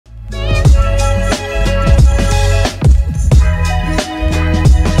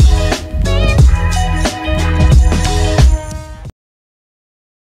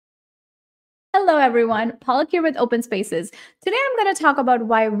Hello, everyone. Palak here with Open Spaces. Today, I'm going to talk about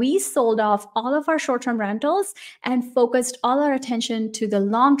why we sold off all of our short-term rentals and focused all our attention to the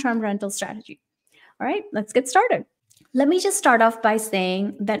long-term rental strategy. All right, let's get started. Let me just start off by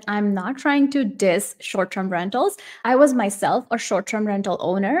saying that I'm not trying to diss short-term rentals. I was myself a short-term rental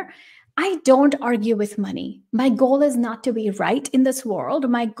owner. I don't argue with money. My goal is not to be right in this world.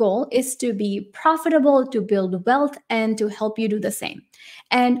 My goal is to be profitable, to build wealth, and to help you do the same.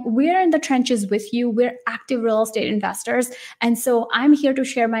 And we're in the trenches with you. We're active real estate investors. And so I'm here to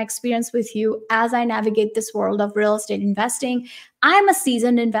share my experience with you as I navigate this world of real estate investing. I'm a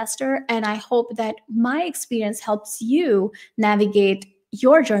seasoned investor, and I hope that my experience helps you navigate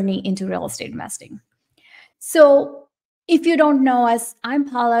your journey into real estate investing. So, if you don't know us, I'm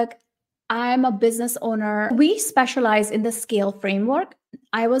Palak. I'm a business owner. We specialize in the scale framework.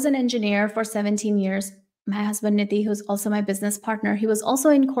 I was an engineer for 17 years. My husband, Niti, who's also my business partner, he was also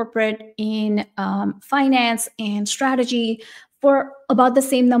in corporate in finance and strategy for about the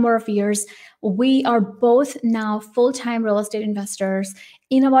same number of years. We are both now full-time real estate investors.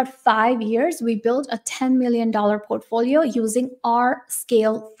 In about 5 years, we built a $10 million portfolio using our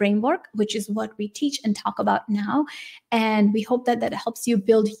scale framework, which is what we teach and talk about now. And we hope that that helps you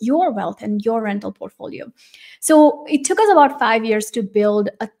build your wealth and your rental portfolio. So it took us about 5 years to build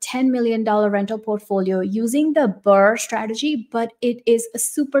a $10 million rental portfolio using the BRRRR strategy, but it is a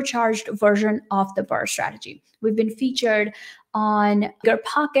supercharged version of the BRRRR strategy. We've been featured on Bigger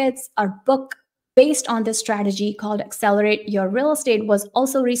Pockets. Our book based on this strategy called Accelerate Your Real Estate was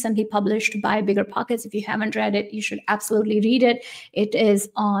also recently published by Bigger Pockets. If you haven't read it, you should absolutely read it. It is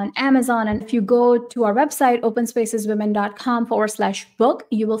on Amazon. And if you go to our website, openspaceswomen.com/book,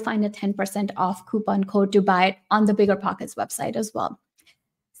 you will find a 10% off coupon code to buy it on the Bigger Pockets website as well.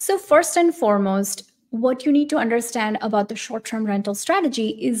 So first and foremost, what you need to understand about the short-term rental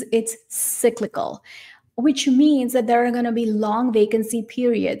strategy is it's cyclical, which means that there are going to be long vacancy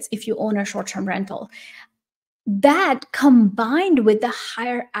periods if you own a short-term rental. That combined with the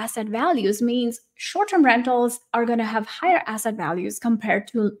higher asset values means short-term rentals are going to have higher asset values compared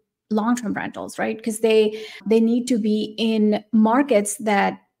to long-term rentals, right? Because they need to be in markets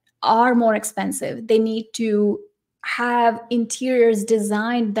that are more expensive. They need to have interiors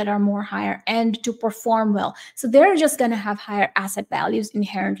designed that are more higher end to perform well. So they're just going to have higher asset values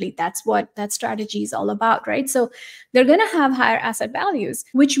inherently. That's what that strategy is all about, right? So they're going to have higher asset values,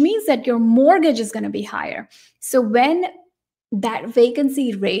 which means that your mortgage is going to be higher. So when that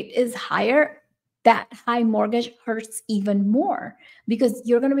vacancy rate is higher, that high mortgage hurts even more because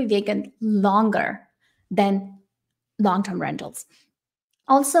you're going to be vacant longer than long-term rentals.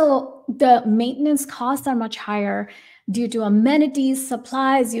 Also, the maintenance costs are much higher due to amenities,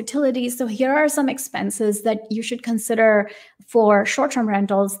 supplies, utilities. So here are some expenses that you should consider for short-term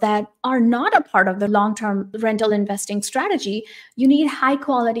rentals that are not a part of the long-term rental investing strategy. You need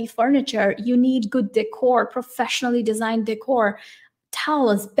high-quality furniture. You need good decor, professionally designed decor,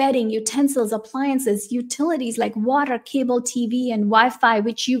 towels, bedding, utensils, appliances, utilities like water, cable, TV, and Wi-Fi,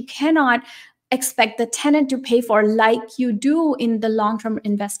 which you cannot expect the tenant to pay for like you do in the long-term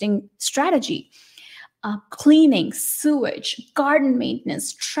investing strategy. Cleaning, sewage, garden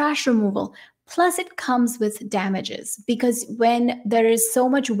maintenance, trash removal. Plus, it comes with damages because when there is so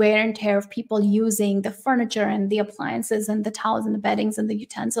much wear and tear of people using the furniture and the appliances and the towels and the beddings and the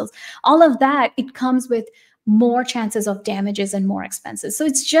utensils, all of that, it comes with more chances of damages and more expenses. So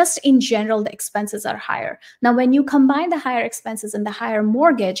it's just in general, the expenses are higher. Now, when you combine the higher expenses and the higher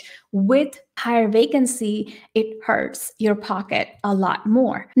mortgage with higher vacancy, it hurts your pocket a lot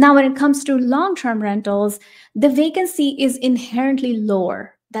more. Now, when it comes to long-term rentals, the vacancy is inherently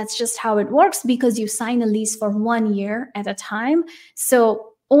lower. That's just how it works because you sign a lease for 1 year at a time.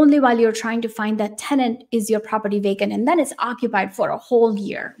 So only while you're trying to find that tenant is your property vacant, and then it's occupied for a whole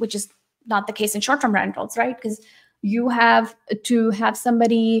year, which is not the case in short-term rentals, right? Because you have to have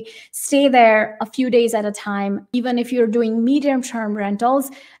somebody stay there a few days at a time. Even if you're doing medium-term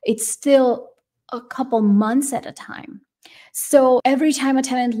rentals, it's still a couple months at a time. So every time a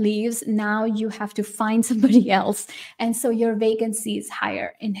tenant leaves, now you have to find somebody else. And so your vacancy is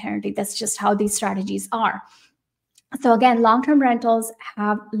higher inherently. That's just how these strategies are. So again, long-term rentals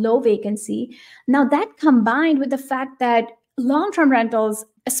have low vacancy. Now that combined with the fact that long-term rentals,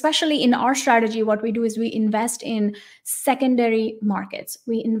 especially in our strategy, what we do is we invest in secondary markets.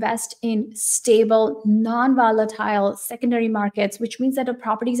 We invest in stable, non-volatile secondary markets, which means that the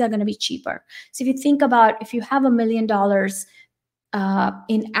properties are going to be cheaper. So if you think about, if you have $1 million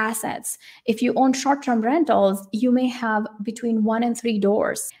in assets, if you own short-term rentals, you may have between 1 and 3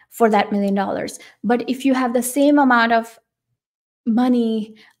 doors for that $1 million. But if you have the same amount of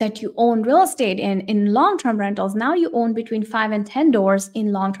money that you own real estate in long-term rentals, now you own between 5 and 10 doors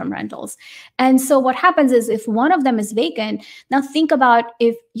in long-term rentals. And so what happens is, if one of them is vacant, now think about,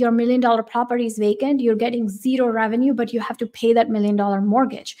 if your $1 million property is vacant, you're getting zero revenue, but you have to pay that $1 million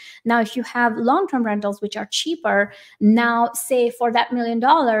mortgage. Now if you have long-term rentals, which are cheaper, now say for that $1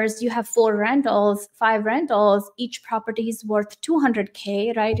 million you have 4 rentals, 5 rentals, each property is worth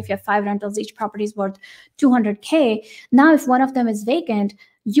 200K, right? If you have 5 rentals, each property is worth 200K. Now if one of them is vacant,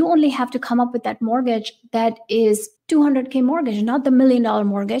 you only have to come up with that mortgage that is 200K mortgage, not the $1 million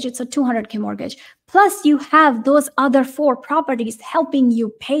mortgage. It's a 200K mortgage. Plus you have those other 4 properties helping you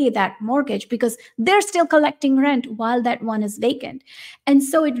pay that mortgage, because they're still collecting rent while that one is vacant. And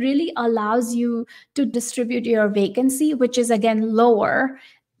so it really allows you to distribute your vacancy, which is again lower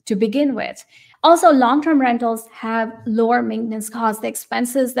to begin with. Also, long-term rentals have lower maintenance costs. The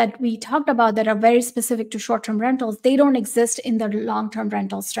expenses that we talked about that are very specific to short-term rentals, they don't exist in the long-term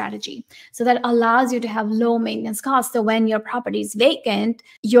rental strategy. So that allows you to have low maintenance costs. So when your property is vacant,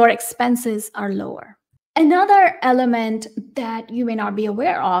 your expenses are lower. Another element that you may not be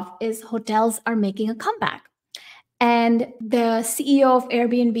aware of is hotels are making a comeback. And the CEO of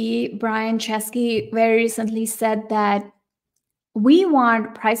Airbnb, Brian Chesky, very recently said that we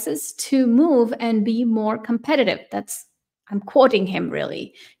want prices to move and be more competitive. I'm quoting him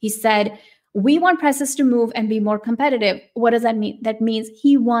really. He said, we want prices to move and be more competitive. What does that mean? That means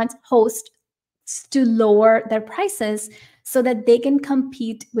he wants hosts to lower their prices so that they can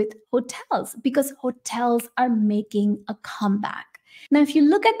compete with hotels, because hotels are making a comeback. Now, if you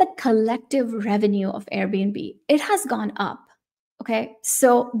look at the collective revenue of Airbnb, it has gone up. Okay,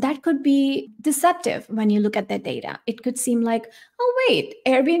 so that could be deceptive when you look at the data. It could seem like, oh, wait,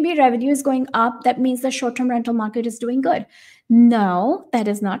 Airbnb revenue is going up. That means the short-term rental market is doing good. No, that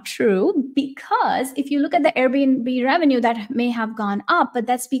is not true, because if you look at the Airbnb revenue, that may have gone up, but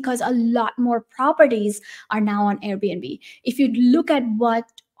that's because a lot more properties are now on Airbnb. If you look at what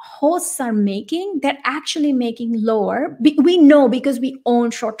hosts are making, they're actually making lower. We know because we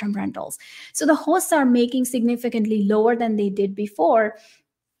own short-term rentals. So the hosts are making significantly lower than they did before.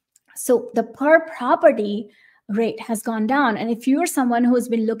 So the per property rate has gone down. And if you're someone who's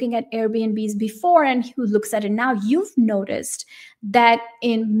been looking at Airbnbs before and who looks at it now, you've noticed that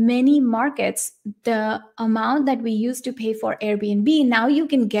in many markets, the amount that we used to pay for Airbnb, now you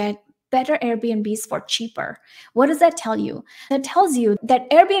can get better Airbnbs for cheaper. What does that tell you? That tells you that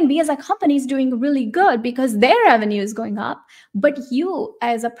Airbnb as a company is doing really good because their revenue is going up. But you,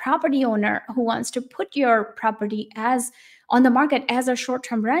 as a property owner who wants to put your property on the market as a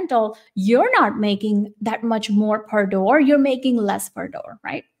short-term rental, you're not making that much more per door. You're making less per door,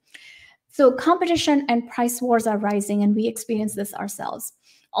 right? So competition and price wars are rising, and we experience this ourselves.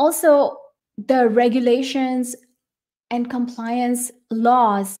 Also, the regulations and compliance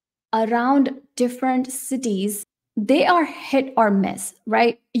laws around different cities, they are hit or miss,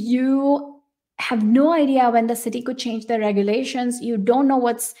 right? You have no idea when the city could change the regulations. You don't know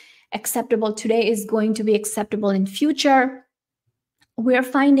what's acceptable today is going to be acceptable in future. We're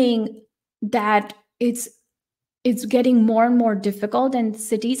finding that it's getting more and more difficult, and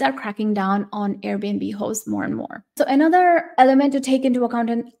cities are cracking down on Airbnb hosts more and more. So another element to take into account,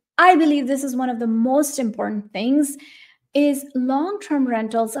 and I believe this is one of the most important things, is long-term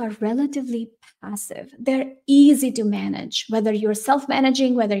rentals are relatively passive. They're easy to manage. Whether you're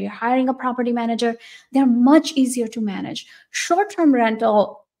self-managing, whether you're hiring a property manager, they're much easier to manage. Short-term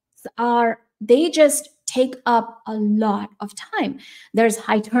rentals they just take up a lot of time. There's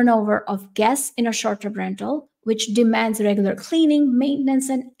high turnover of guests in a short-term rental, which demands regular cleaning, maintenance,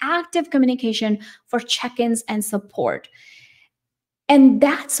 and active communication for check-ins and support. And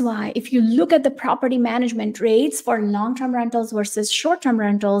that's why if you look at the property management rates for long-term rentals versus short-term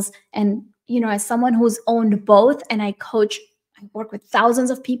rentals, and as someone who's owned both, and I work with thousands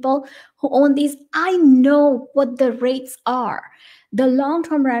of people who own these, I know what the rates are. The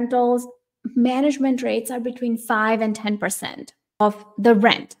long-term rentals management rates are between 5 and 10% of the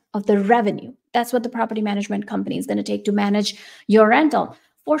rent, of the revenue. That's what the property management company is going to take to manage your rental.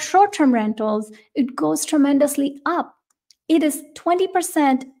 For short-term rentals, it goes tremendously up. It is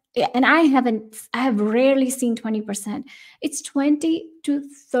 20%, and I have rarely seen 20%. It's 20 to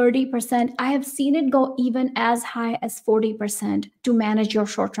 30%. I have seen it go even as high as 40% to manage your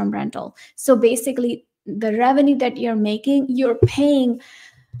short-term rental. So basically, the revenue that you're making, you're paying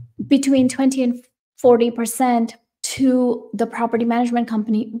between 20 and 40% to the property management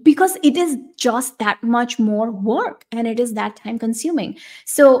company, because it is just that much more work and it is that time consuming.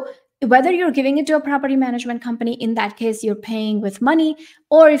 So whether you're giving it to a property management company, in that case, you're paying with money,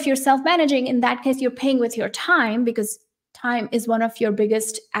 or if you're self-managing, in that case, you're paying with your time, because time is one of your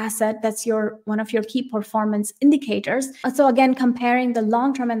biggest asset. That's one of your key performance indicators. So again, comparing the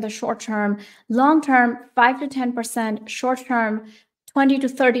long-term and the short-term, long-term 5 to 10%, short-term 20 to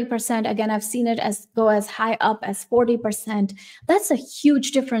 30%. Again, I've seen it go as high up as 40%. That's a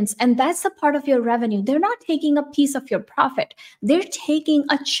huge difference. And that's a part of your revenue. They're not taking a piece of your profit. They're taking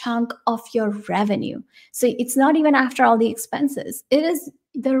a chunk of your revenue. So it's not even after all the expenses. It is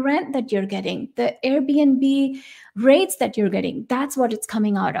the rent that you're getting, the Airbnb rates that you're getting. That's what it's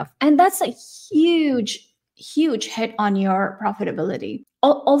coming out of. And that's a huge hit on your profitability.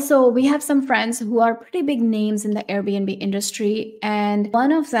 Also, we have some friends who are pretty big names in the Airbnb industry, and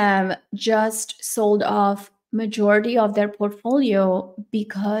one of them just sold off majority of their portfolio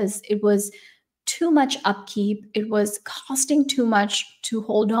because it was too much upkeep. It was costing too much to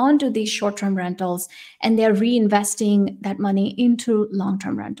hold on to these short-term rentals, and they're reinvesting that money into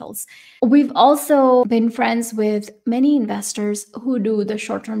long-term rentals. We've also been friends with many investors who do the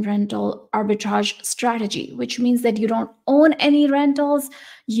short-term rental arbitrage strategy, which means that you don't own any rentals,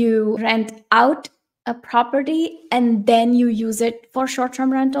 you rent out a property, and then you use it for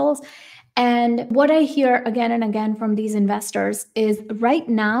short-term rentals. And what I hear again and again from these investors is right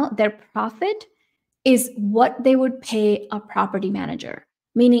now their profit is what they would pay a property manager.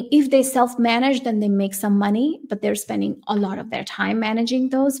 Meaning if they self-manage, then they make some money, but they're spending a lot of their time managing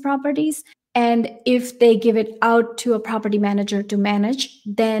those properties. And if they give it out to a property manager to manage,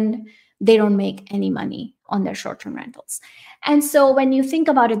 then they don't make any money on their short-term rentals. And so when you think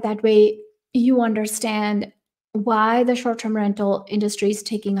about it that way, you understand why the short-term rental industry is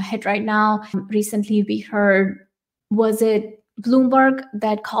taking a hit right now. Recently, we heard, was it Bloomberg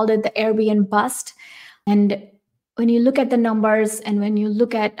that called it the Airbnb bust? And when you look at the numbers and when you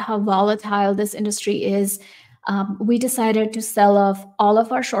look at how volatile this industry is, we decided to sell off all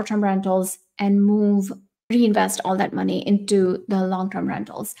of our short-term rentals and reinvest all that money into the long-term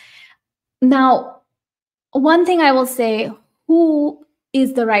rentals. Now, one thing I will say, who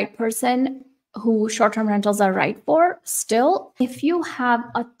is the right person who short-term rentals are right for? Still, if you have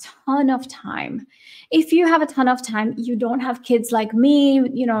a ton of time, you don't have kids like me,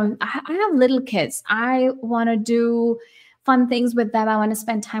 I have little kids. I want to do fun things with them. I want to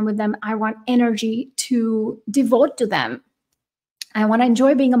spend time with them. I want energy to devote to them. I want to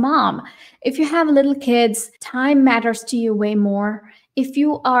enjoy being a mom. If you have little kids, time matters to you way more. If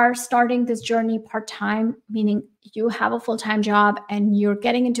you are starting this journey part-time, meaning you have a full-time job and you're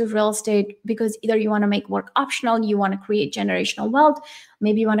getting into real estate because either you want to make work optional, you want to create generational wealth,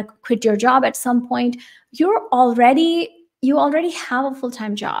 maybe you want to quit your job at some point, you already have a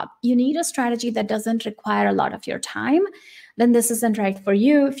full-time job. You need a strategy that doesn't require a lot of your time. Then this isn't right for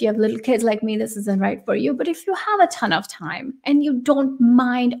you. If you have little kids like me, this isn't right for you. But if you have a ton of time and you don't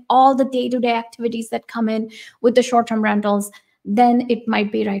mind all the day-to-day activities that come in with the short-term rentals, then it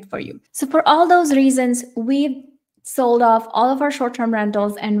might be right for you. So for all those reasons, we've sold off all of our short-term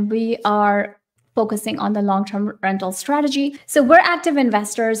rentals and we are focusing on the long-term rental strategy. So we're active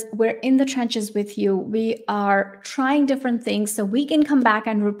investors. We're in the trenches with you. We are trying different things so we can come back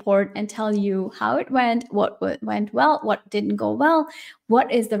and report and tell you how it went, what went well, what didn't go well, what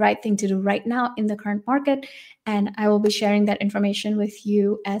is the right thing to do right now in the current market. And I will be sharing that information with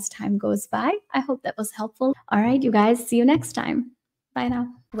you as time goes by. I hope that was helpful. All right, you guys, see you next time. Bye now.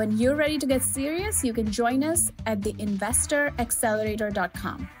 When you're ready to get serious, you can join us at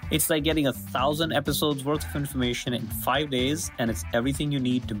theinvestoraccelerator.com. It's like getting 1,000 episodes worth of information in 5 days, and it's everything you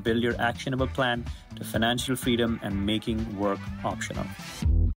need to build your actionable plan to financial freedom and making work optional.